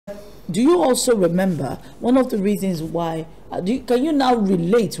do you also remember one of the reasons why, can you now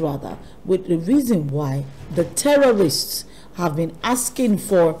relate rather with the reason why the terrorists have been asking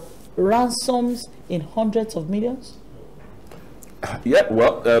for ransoms in hundreds of millions? Yeah,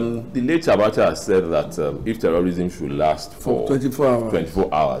 well, the late Abacha has said that if terrorism should last for 24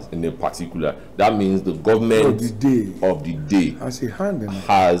 hours in a particular, that means the government of the day has a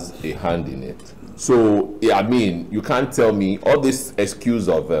hand in it. So, yeah, I mean, you can't tell me all this excuse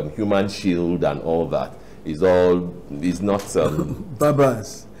of human shield and all that is not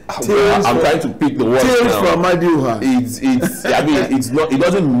Babas. I'm trying to pick the words now. It's I mean, it's not, it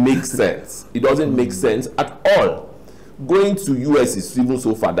doesn't make sense. It doesn't make sense at all. Going to US is even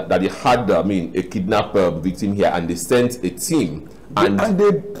so far that they had, I mean, a kidnap victim here, and they sent a team, and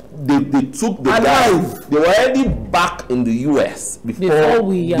they took the guy. They were already back in the US before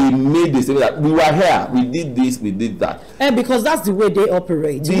they made the statement that we were here, we did this, we did that. And because that's the way they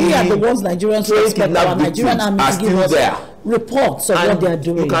operate. We are the ones Nigerians respect. Our Nigerian army are still there. Reports of what they are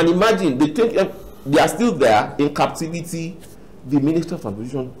doing. You can imagine they are still there in captivity. The Minister of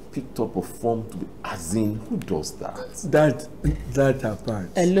Transportation picked up a form to be, as in, who does that? That apart.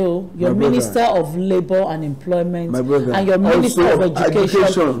 Hello, your Minister of Labor and Employment and your Minister of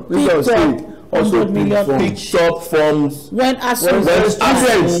Education picked up 100 million picked up forms when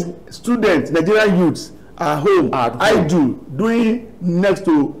students, Nigerian youths are home, idle, doing next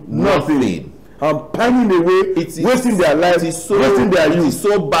to nothing. Pining away, wasting their lives, wasting their youth. It's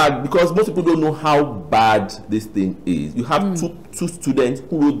so bad because most people don't know how bad this thing is. You have two students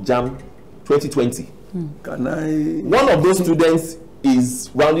who wrote JAM 2020. One of those students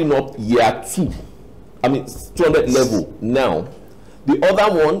is rounding up year 2. I mean, 200 level now. The other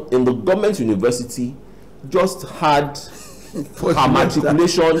one in the government university just had her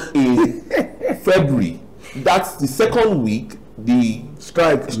matriculation in February. That's the second week the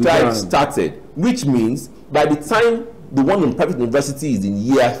strike started, which means by the time the one in private university is in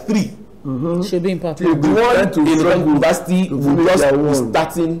year 3, should be in public. The one in the university will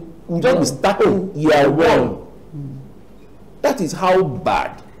just be starting year 1. That is how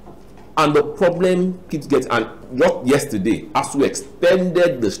bad. And the problem keeps getting, and just yesterday, ASU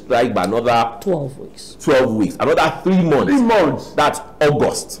extended the strike by another 12 weeks. 12 weeks, another 3 months. 3 months. That's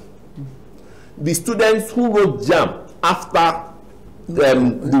August. The students who wrote JAM after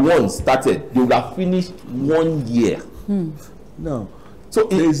the one started, they would have finished 1 year. No. So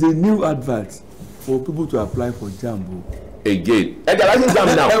there is a new advert for people to apply for JAM. Again, and they're writing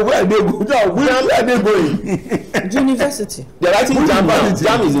JAM now. Where are they going? Where are they going? University. They're writing JAM now.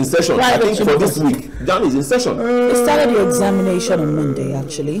 JAM is in session. I think for this week, JAM is in session. They started the examination on Monday,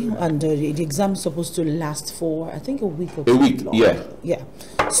 actually, and the exam is supposed to last for, I think, a week or 2 weeks. Yeah.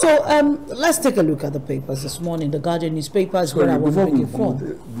 So let's take a look at the papers this morning. The Guardian newspaper is where I want to bring it from.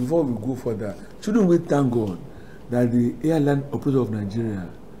 Before we go further, shouldn't we thank God that the airline operator of Nigeria,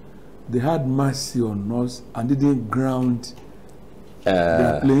 they had mercy on us and didn't ground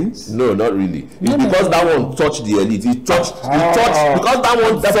their planes? No, not really. It's because that one touched the elite. It touched because that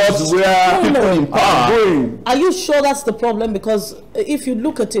one touched where people in power. Are you sure that's the problem? Because if you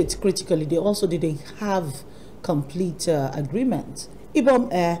look at it critically, they also didn't have complete agreement. Ibom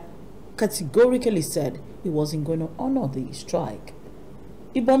Air categorically said it wasn't going to honor the strike.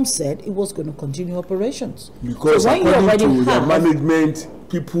 Ibom said it was going to continue operations. Because so according to the management,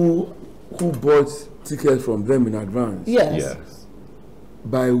 people who bought tickets from them in advance, yes,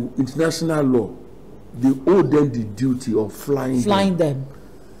 by international law, they owe them the duty of flying them.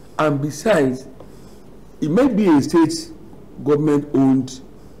 And besides, it may be a state government-owned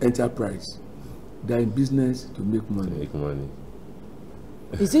enterprise. They're in business to make money.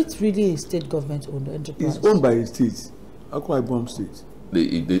 Is it really a state government-owned enterprise? It's owned by a state, Akwa Ibom State.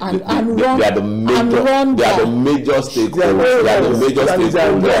 They are the major stakeholders. They are the major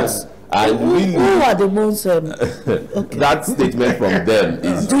stakeholders. And really, who are the most? That statement from them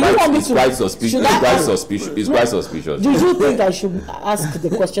is quite suspicious. It's quite suspicious. Do you think I should ask the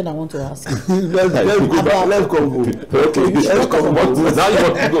question I want to ask? Let's go. Okay, let's go. Now you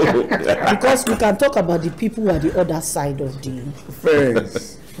want to go. Because we can talk about the people who are the other side of the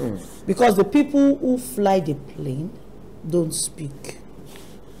fence. Because the people who fly the plane don't speak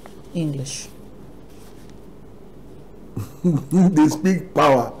English. They speak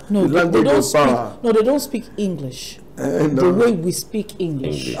power. No, they don't speak. No, they don't speak English. The way we speak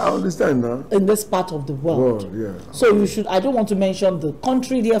English. I understand now. In this part of the world. So you should. I don't want to mention the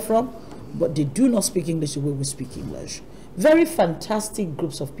country they're from, but they do not speak English the way we speak English. Very fantastic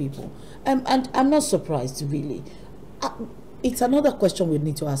groups of people, and I'm not surprised really. It's another question we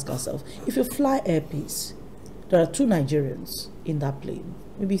need to ask ourselves. If you fly Air Peace, there are 2 Nigerians in that plane,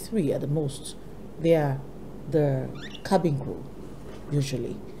 maybe 3 at the most. They are the cabin crew,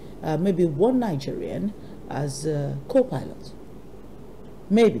 usually. Maybe 1 Nigerian as a co-pilot.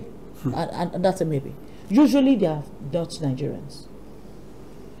 Maybe. And that's a maybe. Usually they are not Nigerians.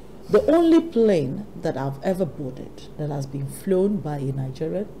 The only plane that I've ever boarded that has been flown by a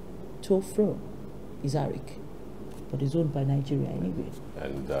Nigerian to from is Arik, but it's owned by Nigeria anyway.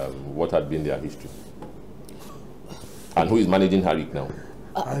 And what had been their history? And who is managing Arik now?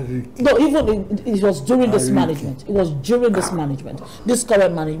 No, even it was during this management. It was during this management. This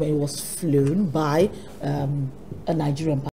current management was flown by a Nigerian